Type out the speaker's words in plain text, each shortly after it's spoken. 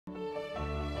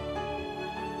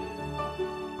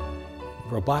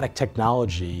Robotic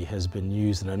technology has been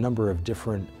used in a number of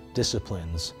different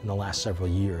disciplines in the last several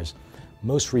years.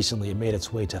 Most recently, it made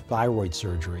its way to thyroid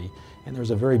surgery, and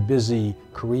there's a very busy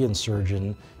Korean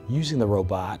surgeon using the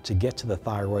robot to get to the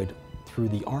thyroid through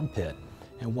the armpit.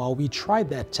 And while we tried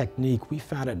that technique, we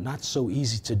found it not so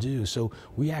easy to do. So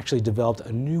we actually developed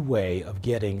a new way of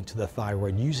getting to the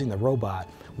thyroid using the robot.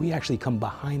 We actually come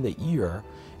behind the ear.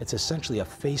 It's essentially a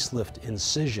facelift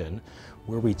incision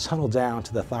where we tunnel down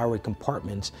to the thyroid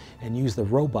compartment and use the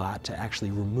robot to actually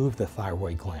remove the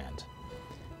thyroid gland.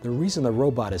 The reason the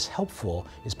robot is helpful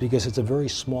is because it's a very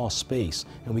small space,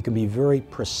 and we can be very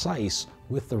precise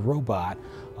with the robot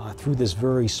through this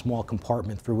very small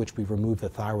compartment through which we remove the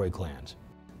thyroid gland.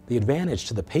 The advantage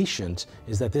to the patient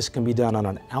is that this can be done on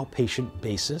an outpatient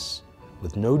basis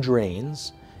with no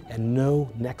drains and no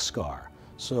neck scar.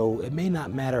 So it may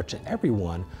not matter to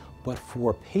everyone, but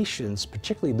for patients,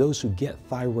 particularly those who get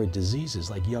thyroid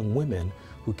diseases like young women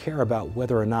who care about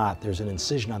whether or not there's an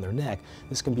incision on their neck,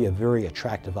 this can be a very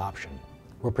attractive option.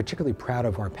 We're particularly proud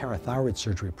of our parathyroid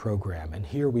surgery program, and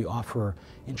here we offer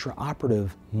intraoperative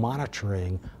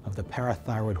monitoring of the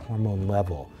parathyroid hormone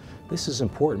level. This is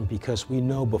important because we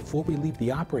know before we leave the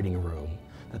operating room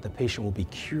that the patient will be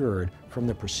cured from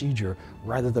the procedure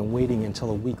rather than waiting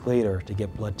until a week later to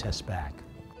get blood tests back.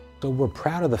 So we're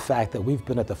proud of the fact that we've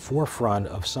been at the forefront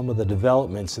of some of the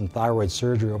developments in thyroid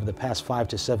surgery over the past 5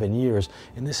 to 7 years,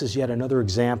 and this is yet another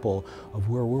example of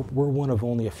where we're one of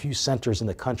only a few centers in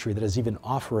the country that is even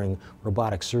offering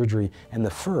robotic surgery, and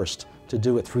the first to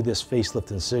do it through this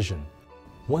facelift incision.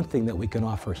 One thing that we can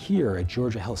offer here at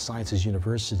Georgia Health Sciences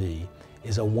University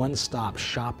is a one-stop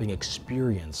shopping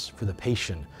experience for the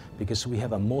patient, because we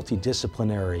have a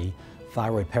multidisciplinary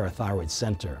thyroid-parathyroid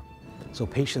center. So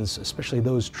patients, especially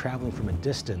those traveling from a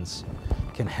distance,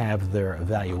 can have their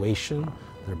evaluation,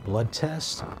 their blood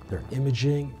tests, their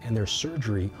imaging, and their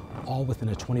surgery all within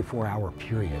a 24-hour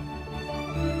period.